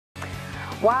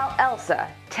While Elsa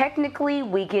technically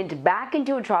weakened back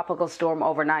into a tropical storm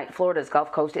overnight, Florida's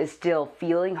Gulf Coast is still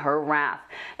feeling her wrath.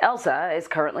 Elsa is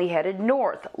currently headed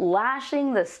north,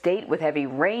 lashing the state with heavy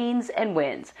rains and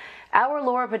winds. Our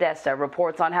Laura Podesta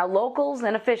reports on how locals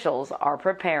and officials are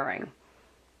preparing.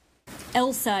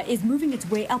 Elsa is moving its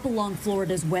way up along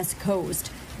Florida's west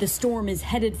coast. The storm is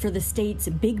headed for the state's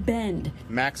Big Bend.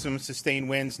 Maximum sustained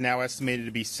winds now estimated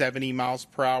to be 70 miles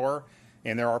per hour,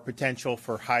 and there are potential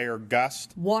for higher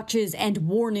gusts. Watches and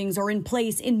warnings are in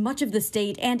place in much of the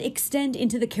state and extend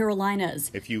into the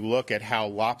Carolinas. If you look at how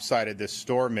lopsided this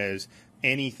storm is,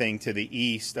 anything to the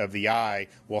east of the eye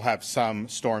will have some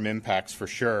storm impacts for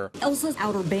sure. Elsa's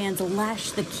outer bands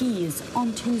lashed the Keys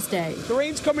on Tuesday. The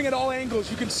rain's coming at all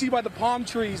angles. You can see by the palm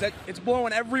trees that it's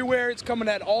blowing everywhere. It's coming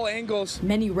at all angles.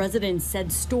 Many residents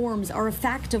said storms are a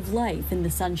fact of life in the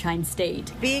Sunshine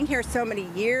State. Being here so many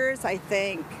years, I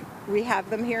think we have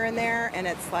them here and there, and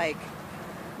it's like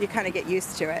you kind of get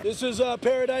used to it. This is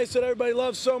paradise that everybody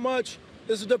loves so much.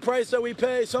 This is the price that we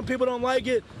pay. Some people don't like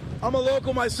it. I'm a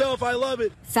local myself. I love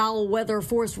it. Foul weather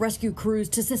forced rescue crews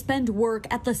to suspend work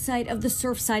at the site of the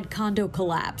Surfside condo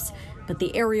collapse, but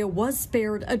the area was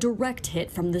spared a direct hit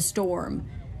from the storm.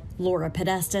 Laura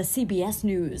Podesta, CBS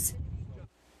News.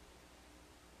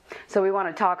 So we want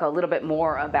to talk a little bit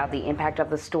more about the impact of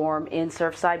the storm in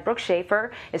Surfside. Brooke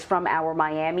Schaefer is from our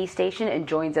Miami station and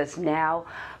joins us now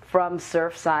from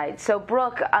Surfside. So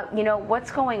Brooke, what's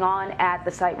going on at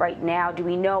the site right now? Do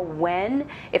we know when,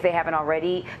 if they haven't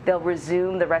already, they'll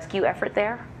resume the rescue effort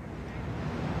there?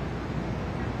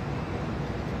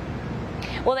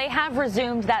 Well, they have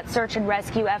resumed that search and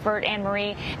rescue effort,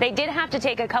 Anne-Marie. They did have to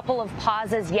take a couple of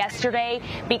pauses yesterday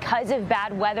because of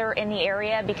bad weather in the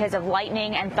area, because of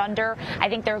lightning and thunder. I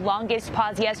think their longest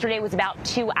pause yesterday was about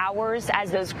 2 hours as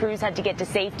those crews had to get to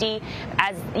safety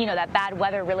as, that bad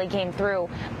weather really came through.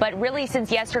 But really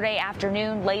since yesterday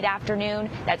afternoon, late afternoon,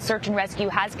 that search and rescue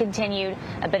has continued.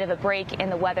 A bit of a break in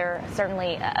the weather,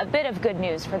 certainly a bit of good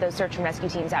news for those search and rescue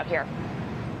teams out here.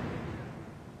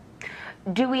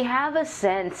 Do we have a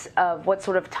sense of what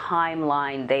sort of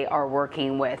timeline they are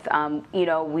working with?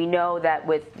 We know that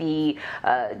with the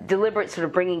deliberate sort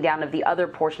of bringing down of the other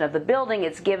portion of the building,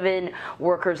 it's given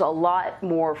workers a lot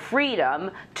more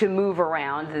freedom to move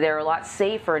around. They're a lot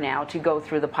safer now to go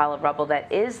through the pile of rubble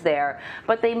that is there,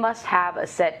 but they must have a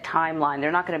set timeline.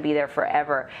 They're not going to be there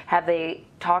forever. Have they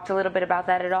talked a little bit about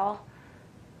that at all?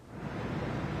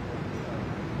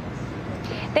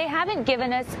 They haven't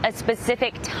given us a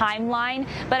specific timeline,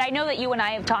 but I know that you and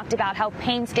I have talked about how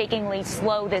painstakingly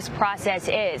slow this process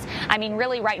is. I mean,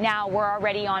 really right now we're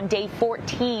already on day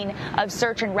 14 of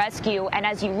search and rescue, and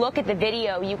as you look at the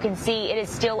video, you can see it is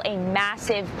still a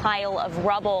massive pile of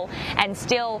rubble and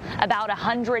still about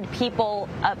 100 people,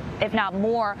 if not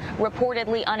more,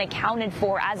 reportedly unaccounted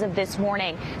for as of this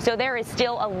morning. So there is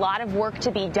still a lot of work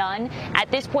to be done. At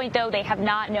this point, though, they have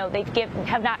not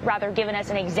given us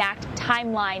an exact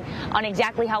timeline on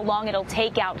exactly how long it'll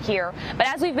take out here. But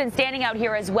as we've been standing out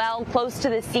here as well, close to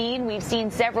the scene, we've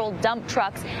seen several dump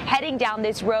trucks heading down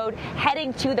this road,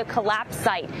 heading to the collapse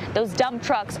site. Those dump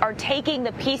trucks are taking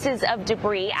the pieces of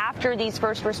debris after these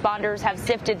first responders have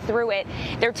sifted through it.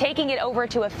 They're taking it over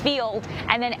to a field,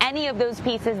 and then any of those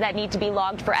pieces that need to be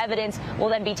logged for evidence will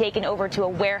then be taken over to a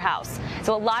warehouse.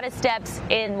 So a lot of steps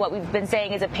in what we've been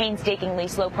saying is a painstakingly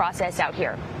slow process out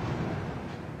here.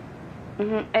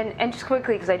 And just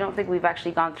quickly, because I don't think we've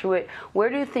actually gone through it,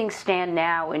 where do things stand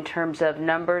now in terms of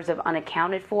numbers of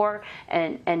unaccounted for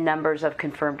and numbers of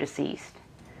confirmed deceased?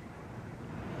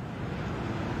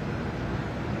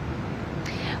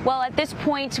 Well, at this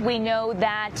point, we know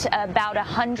that about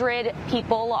 100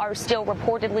 people are still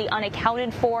reportedly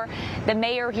unaccounted for. The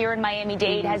mayor here in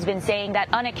Miami-Dade has been saying that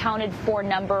unaccounted for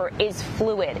number is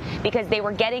fluid because they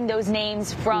were getting those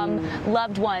names from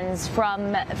loved ones,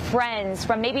 from friends,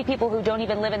 from maybe people who don't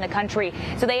even live in the country.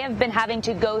 So they have been having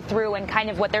to go through and kind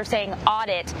of what they're saying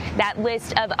audit that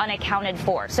list of unaccounted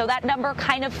for. So that number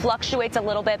kind of fluctuates a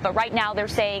little bit, but right now they're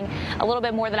saying a little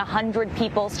bit more than 100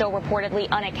 people still reportedly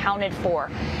unaccounted for.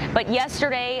 But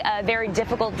yesterday, a very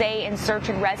difficult day in search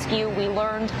and rescue. We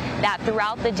learned that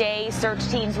throughout the day, search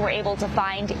teams were able to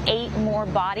find 8 more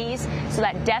bodies. So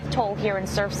that death toll here in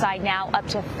Surfside now up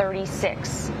to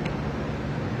 36.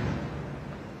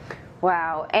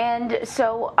 Wow. And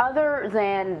so other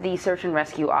than the search and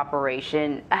rescue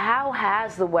operation, how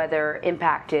has the weather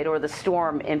impacted or the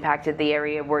storm impacted the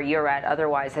area where you're at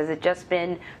otherwise? Has it just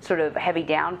been sort of heavy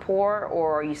downpour,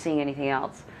 or are you seeing anything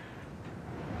else?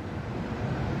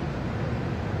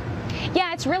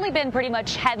 Yeah, it's really been pretty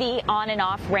much heavy on and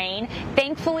off rain.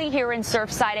 Thankfully, here in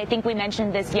Surfside, I think we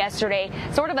mentioned this yesterday,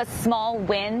 sort of a small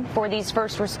win for these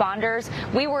first responders.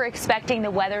 We were expecting the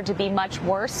weather to be much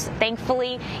worse.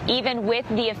 Thankfully, even with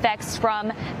the effects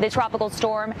from the tropical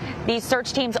storm, these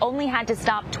search teams only had to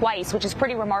stop twice, which is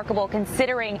pretty remarkable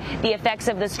considering the effects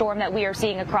of the storm that we are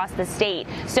seeing across the state.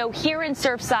 So here in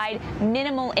Surfside,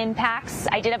 minimal impacts.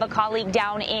 I did have a colleague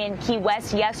down in Key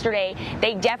West yesterday.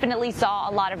 They definitely saw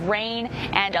a lot of rain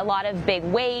and a lot of big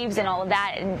waves and all of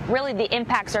that, and really the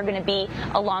impacts are going to be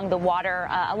along the water,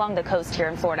 along the coast here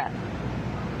in Florida.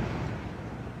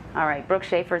 All right, Brooke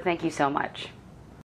Schaefer, thank you so much.